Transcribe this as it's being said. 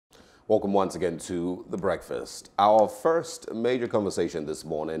Welcome once again to The Breakfast. Our first major conversation this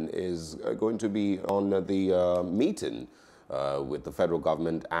morning is going to be on the meeting with the federal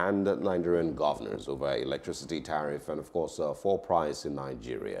government and Nigerian governors over electricity tariff and, of course, fuel price in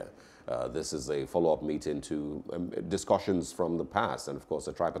Nigeria. This is a follow-up meeting to discussions from the past and, of course,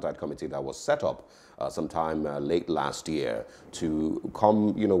 a tripartite committee that was set up sometime late last year to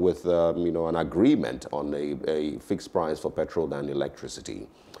come, with, an agreement on a fixed price for petrol and electricity.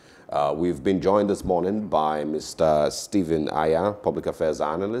 We've been joined this morning by Mr. Stephen Aya, Public Affairs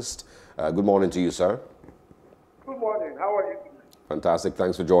Analyst. Good morning to you, sir. Good morning. How are you today? Fantastic.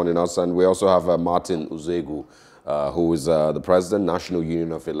 Thanks for joining us. And we also have Martin Uzoegwu, who is the President, National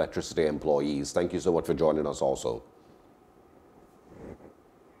Union of Electricity Employees. Thank you so much for joining us also.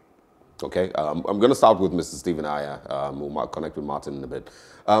 Okay, I'm going to start with Mr. Stephen Aya. We'll connect with Martin in a bit.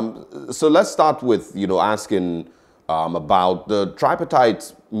 So let's start with, asking about the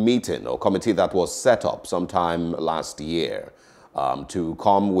tripartite meeting or committee that was set up sometime last year to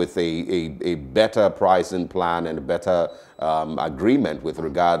come with a better pricing plan and a better agreement with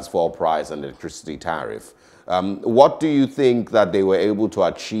regards for price and electricity tariff. What do you think that they were able to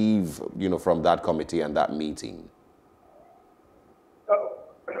achieve, from that committee and that meeting?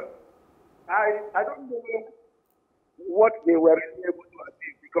 I don't know what they were able to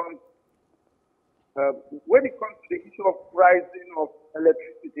achieve because when it comes to the issue of pricing of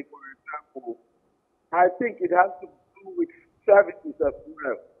electricity, for example, I think it has to do with services as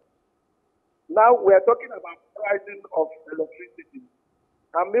well. Now we are talking about pricing of electricity,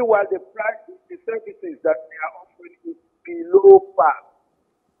 and meanwhile the price of the services that they are offering is below par.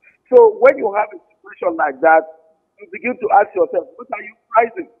 So when you have a situation like that, you begin to ask yourself, what are you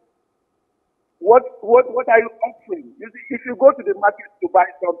pricing? What are you offering? You see, if you go to the market to buy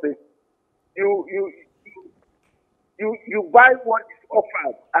something, you buy what is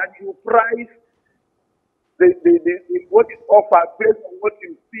offered and you price what is offered based on what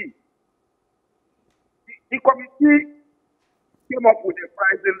you see. The committee came up with a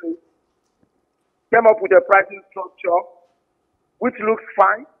pricing list, came up with a pricing structure, which looks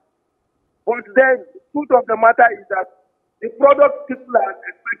fine. But then the truth of the matter is that the product people are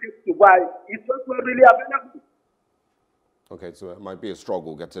expected to buy is not really available. Okay, so it might be a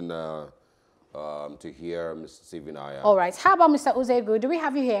struggle getting to hear Mr. Stephen Aya. All right. How about Mr. Uzoegwu? Do we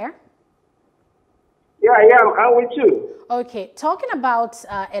have you here? Yeah, I am. I'm with you. Okay. Talking about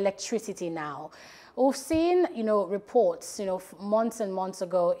electricity now. We've seen, reports, months and months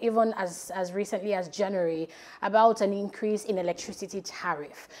ago, even as recently as January, about an increase in electricity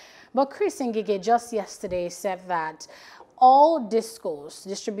tariff. But Chris Ngige just yesterday said that all discos,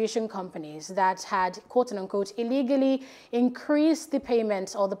 distribution companies that had, quote unquote, illegally increased the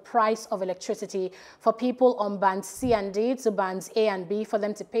payment or the price of electricity for people on bands C and D to bands A and B for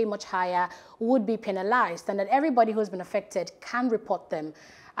them to pay much higher would be penalized, and that everybody who's been affected can report them.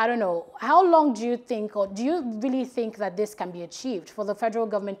 I don't know, how long do you think, or do you really think that this can be achieved for the federal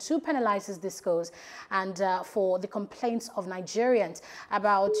government to penalize these discos and for the complaints of Nigerians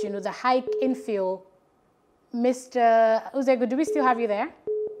about, the hike in fuel? Mr. Uzoegwu, do we still have you there?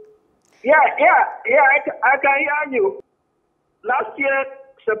 Yeah, I can hear you. Last year,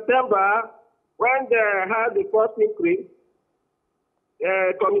 September, when they had the first increase,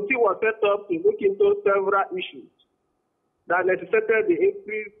 a committee was set up to look into several issues that necessitated the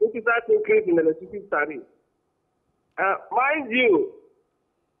increase in electricity tariff. Mind you,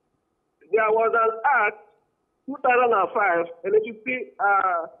 there was an act, 2005, electricity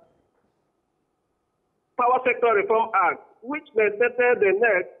Power Sector Reform Act, which necessitated the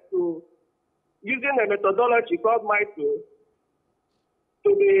NEC to, using a methodology called MITO,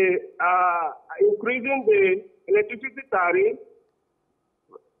 to be increasing the electricity tariff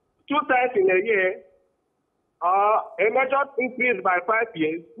 2 times in a year, a measured increase by 5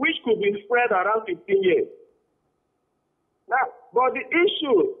 years, which could be spread around 15 years. Now, but the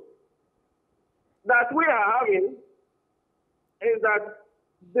issue that we are having is that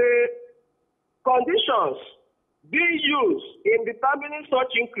the conditions being used in determining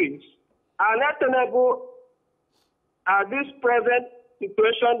such increase are not tenable at this present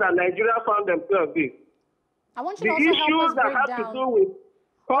situation that Nigeria found themselves in. I want The you to also issue help us that break has down. to do with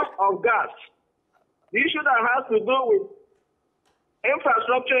cost of gas, the issue that has to do with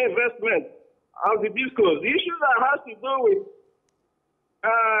infrastructure investment of the discos, the issue that has to do with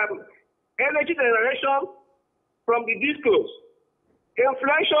energy generation from the discos,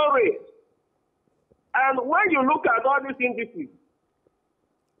 inflation rate. And when you look at all these indices,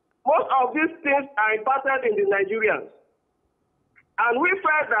 most of these things are impacted in the Nigerians. And we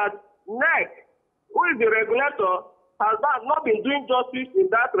felt that NEC, who is the regulator has not been doing justice in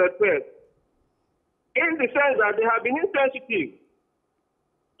that respect, in the sense that they have been insensitive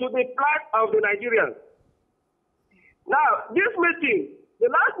to the plight of the Nigerians. Now, this meeting, the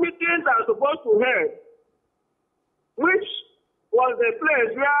last meeting that was supposed to hold, which was the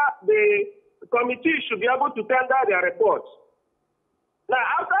place where the committee should be able to tender their reports. Now,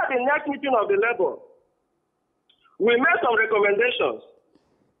 after the next meeting of the Labour, we made some recommendations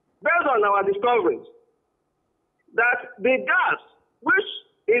based on our discoveries that the gas which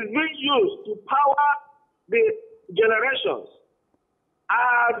is being used to power the generations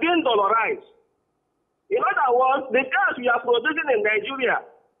are being dollarized. In other words, the gas we are producing in Nigeria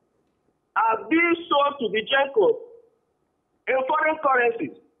are being sold to the Genco in foreign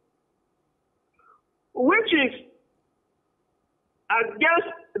currencies, which is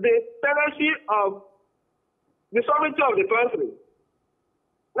against the tendency of the sovereignty of the country.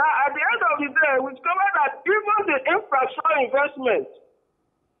 Now, at the end of the day, we discovered that even the infrastructure investment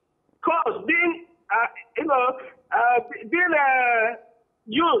costs being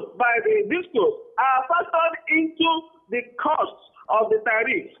used by the discos are factored into the costs of the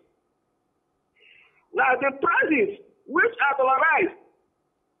tariff. Now, the prices which are dollarized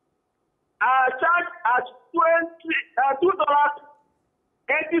are charged at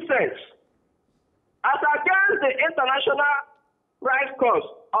 $2.80 as against the international price cost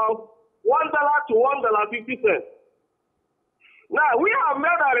of $1 to $1.50. Now, we have made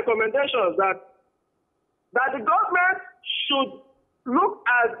our recommendations that the government should look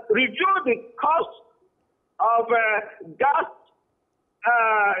at, review the cost of gas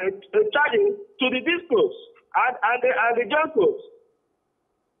charging to the discos and the Gencos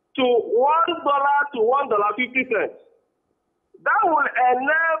to $1 to $1.50. That will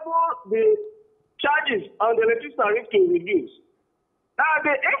enable the charges on the electricity tariff to reduce. Now,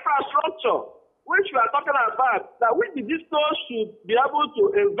 the infrastructure which we are talking about, that which the discos should be able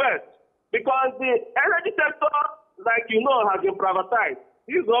to invest, because the energy sector, like you know, has been privatized.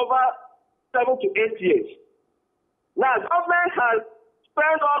 This is over 7 to 8 years. Now, government has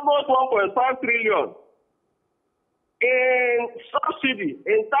spent almost 1.5 trillion in subsidy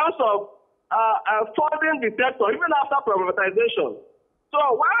in terms of funding the sector, even after privatization. So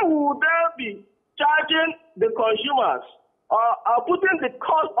why would they be charging the consumers or putting the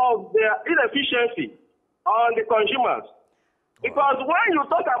cost of their inefficiency on the consumers? Because when you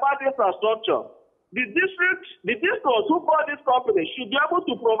talk about infrastructure, the discos who bought this company should be able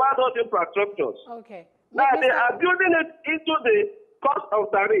to provide those infrastructures. Okay. Now they are building it into the cost of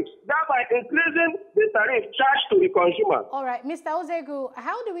tariffs, thereby increasing the tariff charged to the consumer. All right, Mr. Uzoegwu,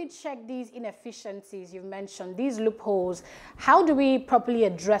 how do we check these inefficiencies you've mentioned, these loopholes? How do we properly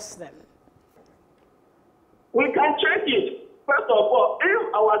address them? We can check it. First of all,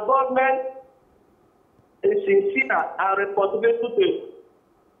 if our government is sincere and responsible to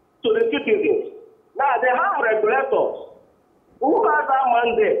the citizens, now they have regulators who have that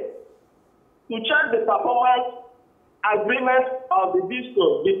mandate to check the performance agreement of the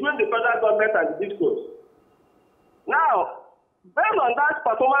discos between the federal government and the discos. Now, based on that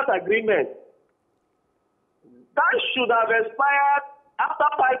performance agreement, that should have expired after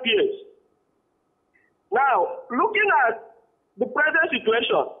 5 years. Now, looking at the present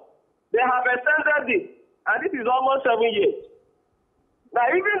situation, they have extended it, and this is almost 7 years. Now,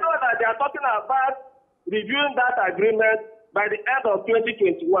 even though that they are talking about reviewing that agreement by the end of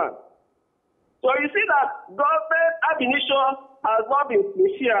 2021, so you see that government ammunition has not been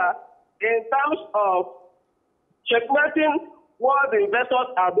sincere in terms of checkmating what the investors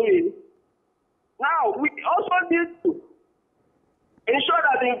are doing. Now, we also need to ensure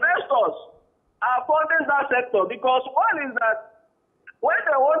that the investors are funding that sector, because one is that when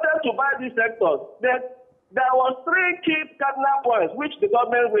they wanted to buy these sectors, there was 3 key cardinal points which the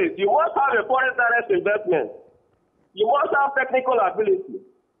government raised. You must have a foreign direct investment. You must have technical ability.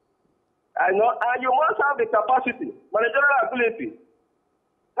 And you must have the capacity, managerial ability.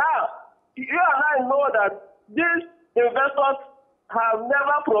 Now, you and I know that these investors have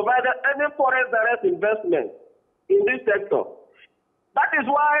never provided any foreign direct investment in this sector. That is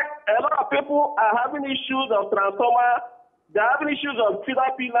why a lot of people are having issues of transformer, they're having issues of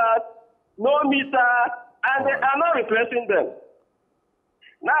feeder pillars, no meter, and they are not replacing them.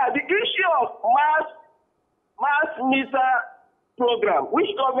 Now, the issue of mass meter program, which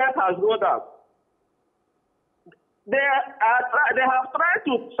government has rolled out, they have tried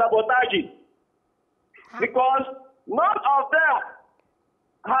to sabotage it, because none of them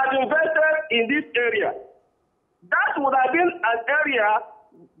has invested in this area. That would have been an area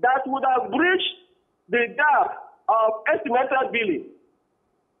that would have bridged the gap of estimated billing.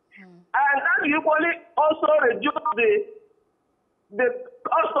 And that equally also reduce the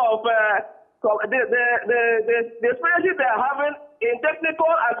cost of the experiences they are having in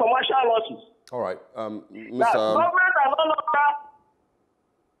technical and commercial losses. All right, That government are no longer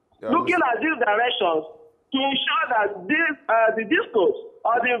looking at these directions to ensure that the discos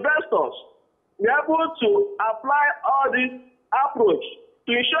or the investors be able to apply all this approach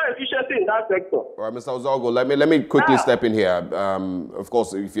to ensure efficiency in that sector. All right, Mr. Uzoegwu, let me quickly step in here. Of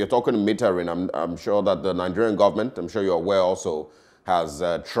course, if you're talking metering, I'm sure that the Nigerian government, I'm sure you're aware also, has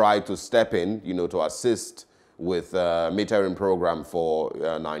tried to step in, to assist with metering program for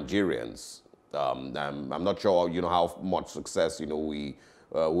Nigerians. I'm not sure, how much success, we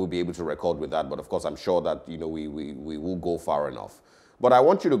will be able to record with that. But of course, I'm sure that, we will go far enough. But I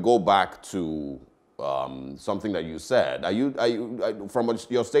want you to go back to something that you said. From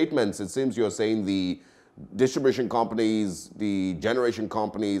your statements, it seems you're saying the distribution companies, the generation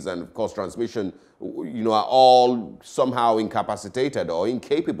companies, and of course transmission, are all somehow incapacitated or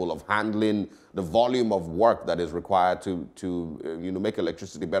incapable of handling the volume of work that is required to make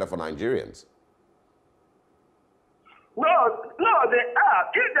electricity better for Nigerians. No, they are.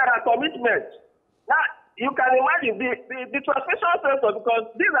 If there are commitments, now you can imagine the transmission sector, because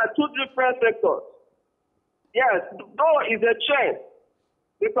these are two different sectors. Yes, though is a chain,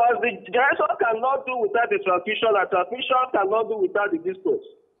 because the generation cannot do without the transmission, and transmission cannot do without the discos.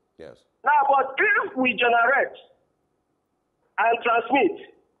 Yes. Now, but if we generate and transmit,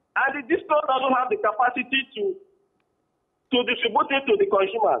 and the disco doesn't have the capacity to distribute it to the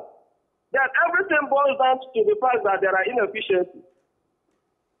consumers, then everything boils down to the fact that there are inefficiencies.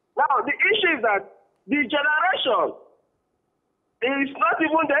 Now, the issue is that the generation is not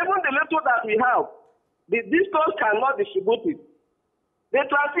even the little that we have. The discos cannot distribute it. The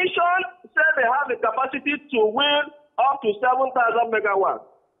transmission said they have the capacity to win up to 7,000 megawatts.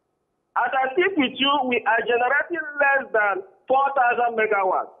 As I speak with you, we are generating less than 4,000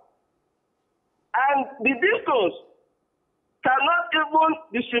 megawatts. And the discos cannot even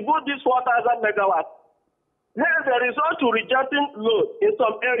distribute this 4,000 megawatts. Hence, the result to rejecting load in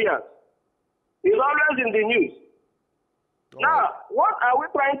some areas is always in the news. Now, what are we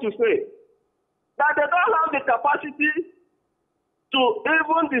trying to say? That they don't have the capacity to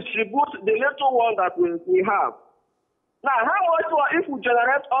even distribute the little one that we have. Now, how much more if we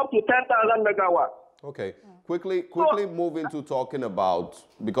generate up to 10,000 megawatts? Okay. Quickly move into talking about,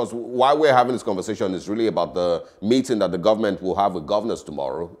 because why we're having this conversation is really about the meeting that the government will have with governors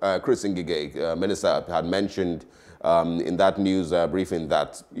tomorrow. Chris Ngige, Minister, had mentioned in that news briefing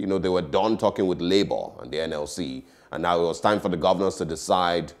that, they were done talking with Labour and the NLC, and now it was time for the governors to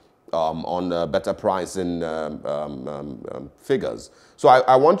decide on better pricing figures. So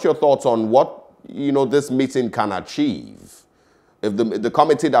I want your thoughts on what, this meeting can achieve. If the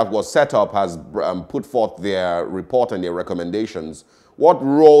committee that was set up has put forth their report and their recommendations, what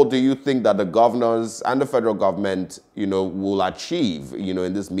role do you think that the governors and the federal government, will achieve,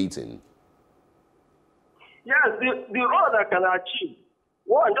 in this meeting? Yes, the role that can achieve,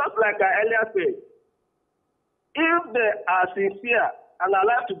 one, just like I earlier said, if they are sincere and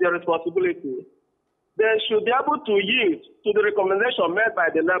alive to their responsibility, they should be able to yield to the recommendation made by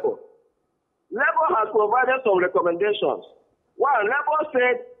the Labour. Labour has provided some recommendations. One, Labour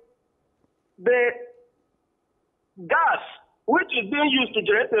said the gas, which is being used to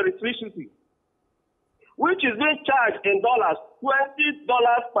generate electricity, which is being charged in dollars, $20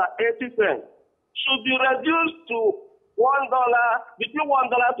 per 80 cents, should be reduced to $1, between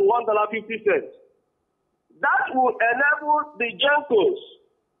 $1 to $1.50. That will enable the gencos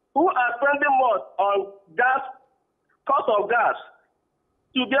who are spending more on gas, cost of gas,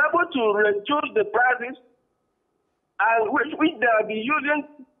 to be able to reduce the prices, and which they will be using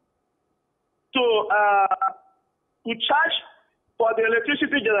to charge for the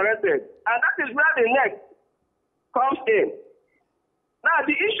electricity generated. And that is where the next comes in. Now,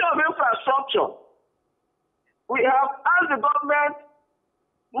 the issue of infrastructure, we have asked the government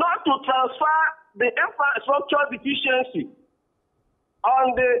not to transfer the infrastructure deficiency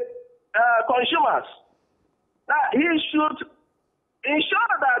on the consumers. Now, he should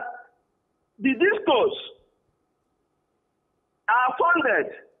ensure that the discos are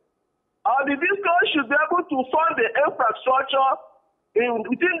funded, or the discos should be able to fund the infrastructure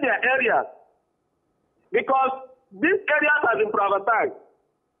within their areas, because these areas have been privatized.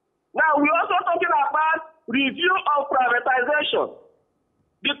 Now, we're also talking about review of privatization,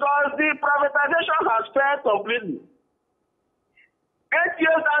 because the privatization has failed completely. 8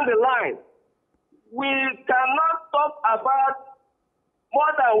 years down the line, we cannot talk about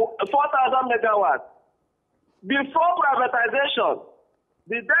more than 4,000 megawatts. Before privatization,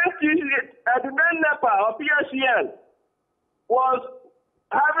 the main NEPA or PSCN was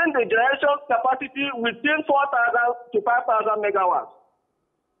having the generation capacity within 4,000 to 5,000 megawatts.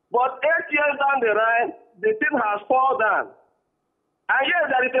 But 8 years down the line, the thing has fallen down. And yet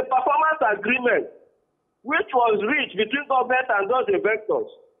there is a performance agreement which was reached between government and those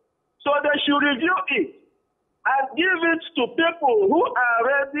investors. So they should review it and give it to people who are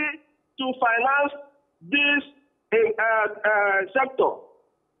ready to finance this sector.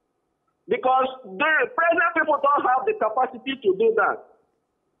 Because the present people don't have the capacity to do that.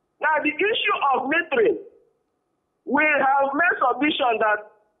 Now, the issue of metering, we have made submission that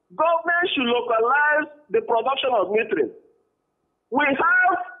government should localize the production of metering. We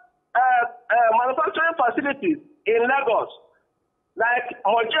have manufacturing facilities in Lagos, like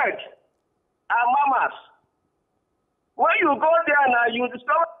Mojek and Mamas. When you go there now, you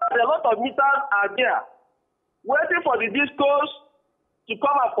discover that a lot of meters are there, waiting for the discos to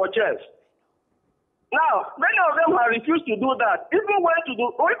come and purchase. Now, many of them have refused to do that. Even when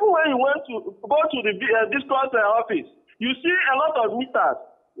you went to go to the discos office, you see a lot of meters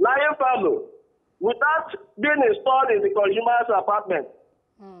lying fallow without being installed in the consumer's apartment.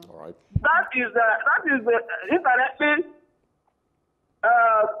 All right. That is indirectly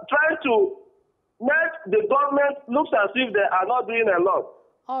trying to make the government look as if they are not doing a lot.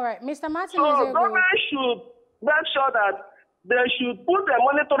 All right, Mr. Martin. So government should make sure that they should put a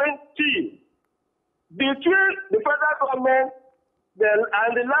monitoring team between the federal government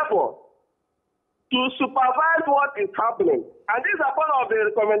and the labor to supervise what is happening. And these are part of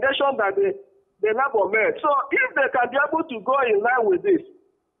the recommendations that the labor made. So if they can be able to go in line with this,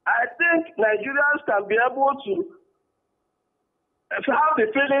 I think Nigerians can be able to have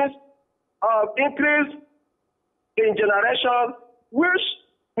the feelings of increase in generation, which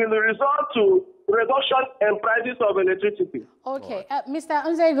will result to reduction in prices of electricity. Okay, Mr.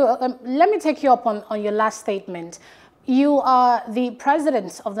 Uzoegwu, let me take you up on your last statement. You are the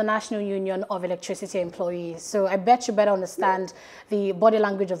president of the National Union of Electricity Employees, so I bet you better understand the body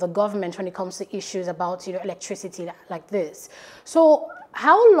language of the government when it comes to issues about electricity like this. So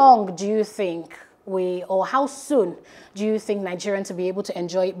how long do you think or how soon do you think Nigerians will be able to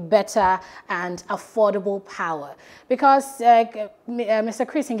enjoy better and affordable power? Because Mr.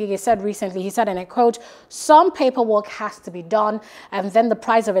 Chris Ngige said recently, he said, and I quote, some paperwork has to be done and then the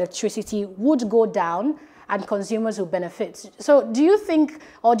price of electricity would go down and consumers will benefit. So do you think,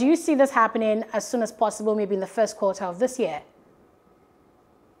 or do you see this happening as soon as possible, maybe in the first quarter of this year?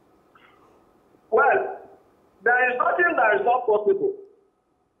 Well, there is nothing that is not possible.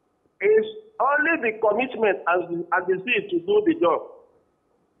 It's only the commitment and the zeal to do the job.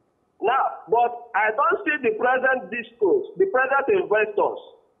 Now, but I don't see the present discourse, the present investors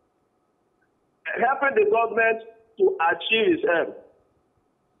helping the government to achieve its aim.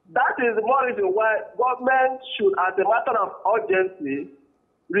 That is the more reason why government should, as a matter of urgency,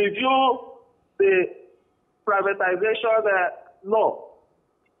 review the privatization law.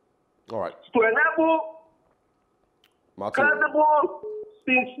 All right. To enable credible,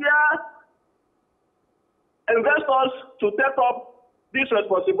 sincere investors to take up this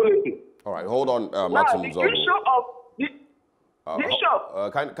responsibility. All right, hold on, now, Martin the Uzoegwu. issue of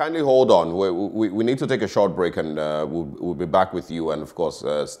kindly hold on. We need to take a short break, and we'll be back with you. And of course,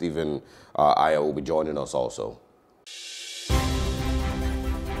 Stephen Aya will be joining us also.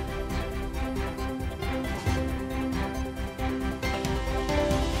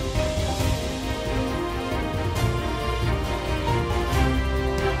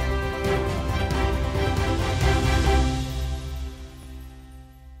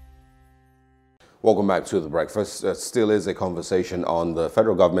 Welcome back to The Breakfast. Still is a conversation on the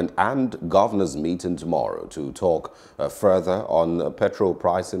federal government and governors meeting tomorrow to talk further on petrol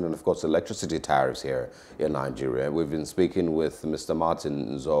pricing and, of course, electricity tariffs here in Nigeria. We've been speaking with Mr. Martin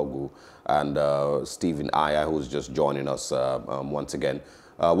Uzoegwu and Stephen Aya, who's just joining us once again.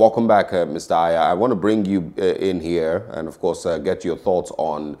 Welcome back, Mr. Aya. I want to bring you in here and, of course, get your thoughts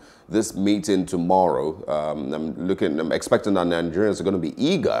on this meeting tomorrow. I'm expecting that Nigerians are going to be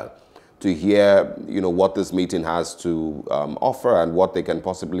eager to hear, what this meeting has to offer and what they can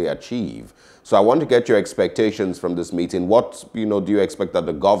possibly achieve. So I want to get your expectations from this meeting. What, do you expect that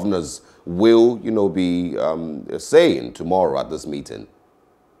the governors will, be saying tomorrow at this meeting?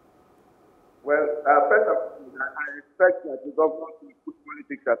 Well, first of all, I expect that the governors will put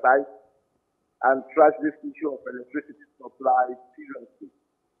politics aside and trash this issue of electricity supply seriously,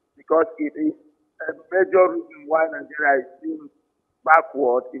 because it is a major reason why Nigeria is still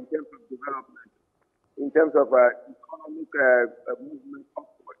backward in terms of development, in terms of economic movement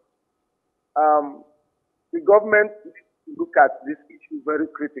upward. The government needs to look at this issue very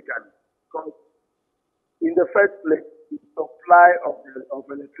critically, because in the first place, the supply of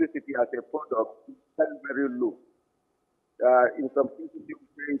electricity as a product is very, very low. In some cases, you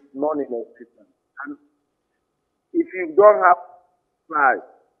say it's non-existent. And if you don't have supply,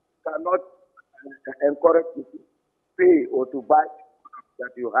 you cannot encourage people to pay or to buy products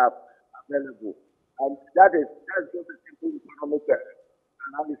that you have available. And that's just a simple economic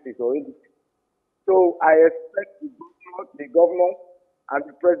analysis or industry. So I expect the governor and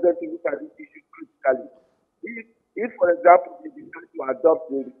the president to look at this issue critically. If, for example, they decide to adopt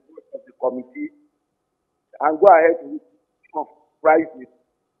the report of the committee and go ahead with prices,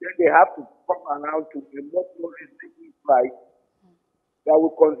 then they have to come around to a much more reasonable price that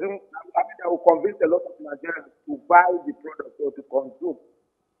will convince a lot of Nigerians to buy the product or to consume.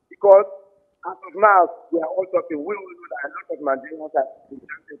 Because as of now, we are all talking, we all know that a lot of Nigerians are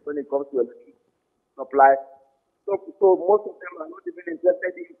interested when it comes to electricity supply. So most of them are not even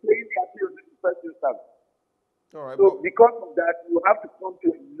interested in paying their bills in the first instance. All right, so because of that, you have to come to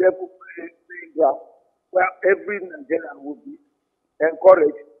a level playing ground where every Nigerian will be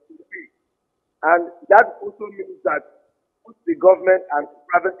encouraged to pay. And that also means that both the government and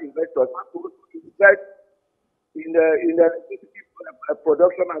private investors have to also invest in the electricity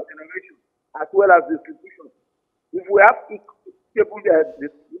production and generation, as well as distribution. If we have to stable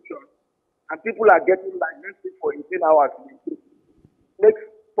distribution, and people are getting like, let's say, for 18 hours, it makes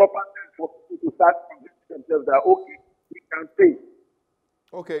proper sense for people to start convincing themselves that, okay, we can pay.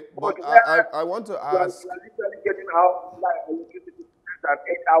 Okay, but I want to ask... We are literally getting out like electricity at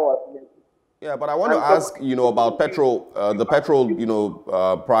 8 hours. Yeah, but I want to ask, about petrol, the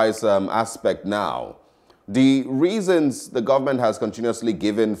petrol, price aspect now. The reasons the government has continuously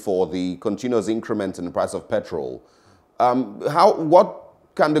given for the continuous increment in the price of petrol, what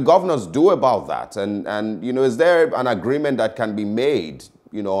can the governors do about that? And is there an agreement that can be made,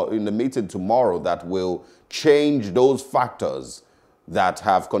 in the meeting tomorrow that will change those factors that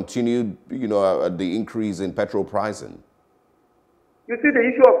have continued, the increase in petrol pricing? You see, the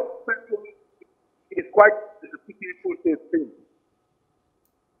issue of petrol is quite a beautiful thing.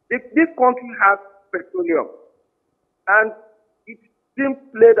 This country has petroleum, and it's being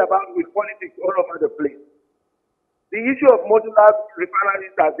played about with politics all over the place. The issue of modular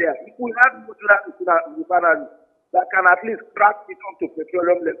refineries are there. If we have modular refineries that can at least crack it up to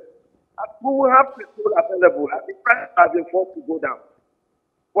petroleum level, we will have petrol available, and the price has been forced to go down.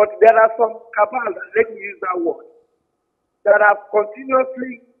 But there are some cabals, let me use that word, that have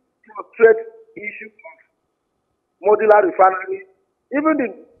continuously frustrated the issue of modular refineries, even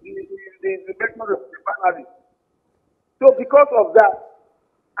the petrol refineries. So because of that,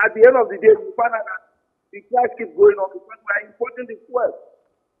 at the end of the day, we find out that the price keeps going up because we are importing the fuel.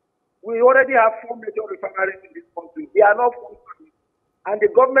 We already have 4 major refineries in this country. They are not functioning. And the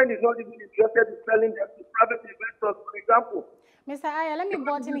government is not even interested in selling them to private investors, for example. Mr. Aya, let me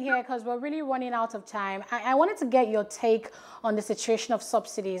butt in here because we're really running out of time. I wanted to get your take on the situation of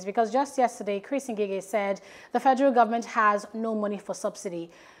subsidies, because just yesterday, Chris Ngige said the federal government has no money for subsidy.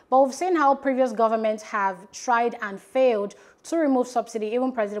 But we've seen how previous governments have tried and failed to remove subsidy.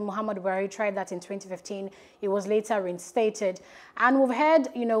 Even President Muhammadu Buhari tried that in 2015. It was later reinstated. And we've heard,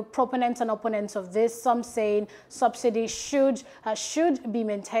 proponents and opponents of this, some saying subsidy should be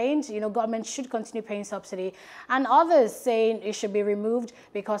maintained, government should continue paying subsidy, and others saying it should be removed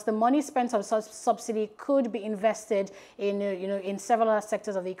because the money spent on subsidy could be invested in, in several other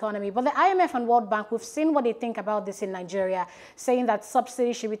sectors of the economy. But the IMF and World Bank, we've seen what they think about this in Nigeria, saying that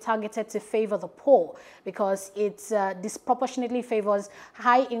subsidy should be targeted to favor the poor because it disproportionately favors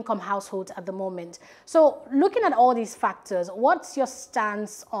high-income households at the moment. So looking at all these factors, what's your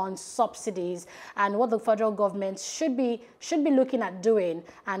stance on subsidies and what the federal government should be looking at doing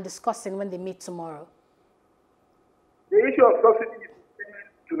and discussing when they meet tomorrow? The issue of subsidies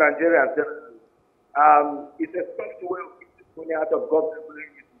to Nigerians is a software of money out of government.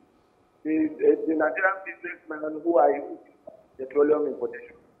 The Nigerian businessmen who are using petroleum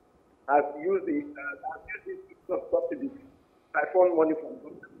importation has used this subsidy to siphon money from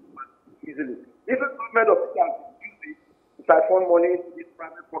government easily. Even government officials use it to siphon money into this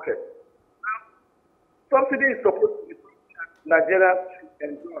private pocket. Now, subsidy is supposed to be something that Nigerians should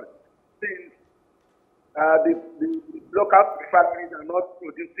enjoy since the local refineries are not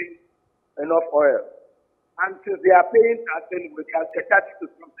producing enough oil. And since they are paying at anyway, they are attached to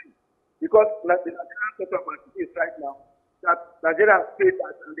something. Because the Nigerian setup is right now that Nigerians pay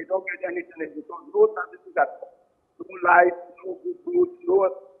that and they don't get anything in return. No services at all. No light, no good food, no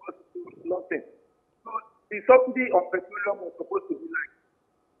hospital, nothing. So the subsidy of petroleum was supposed to be like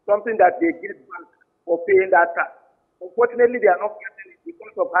something that they get back for paying that tax. But Unfortunately, they are not getting it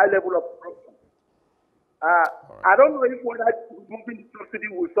because of high level of corruption. I don't know if whether removing the subsidy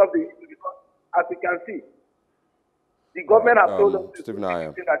will solve the issue because, as you can see, the government has told us that they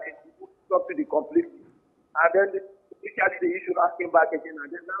remove subsidy completely. And then initially the issue now came back again, and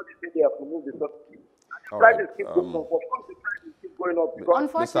then now they say they have removed the subsidy. And the prices keep going up. Of course, the prices keep going up because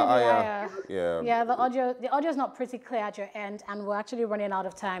unfortunately, the audio is not pretty clear at your end, and we're actually running out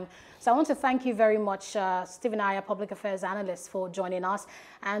of time. So I want to thank you very much, Stephen Aya, Public Affairs Analyst, for joining us,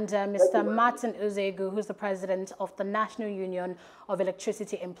 and Mr. Martin Uzoegwu, who's the president of the National Union of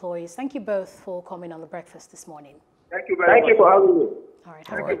Electricity Employees. Thank you both for coming on The Breakfast this morning. Thank you very much. Thank you for having me. All right,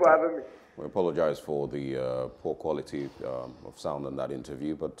 thank you for having me. We apologize for the poor quality of sound in that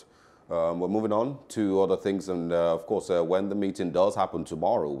interview, but we're moving on to other things. And of course, when the meeting does happen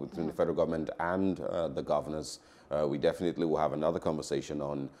tomorrow between the federal government and the governors, we definitely will have another conversation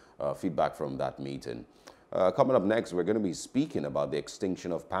on feedback from that meeting. Coming up next, we're going to be speaking about the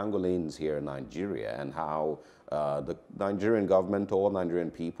extinction of pangolins here in Nigeria and how the Nigerian government or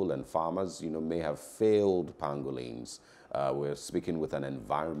Nigerian people and farmers, may have failed pangolins. We're speaking with an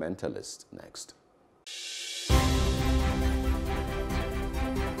environmentalist next.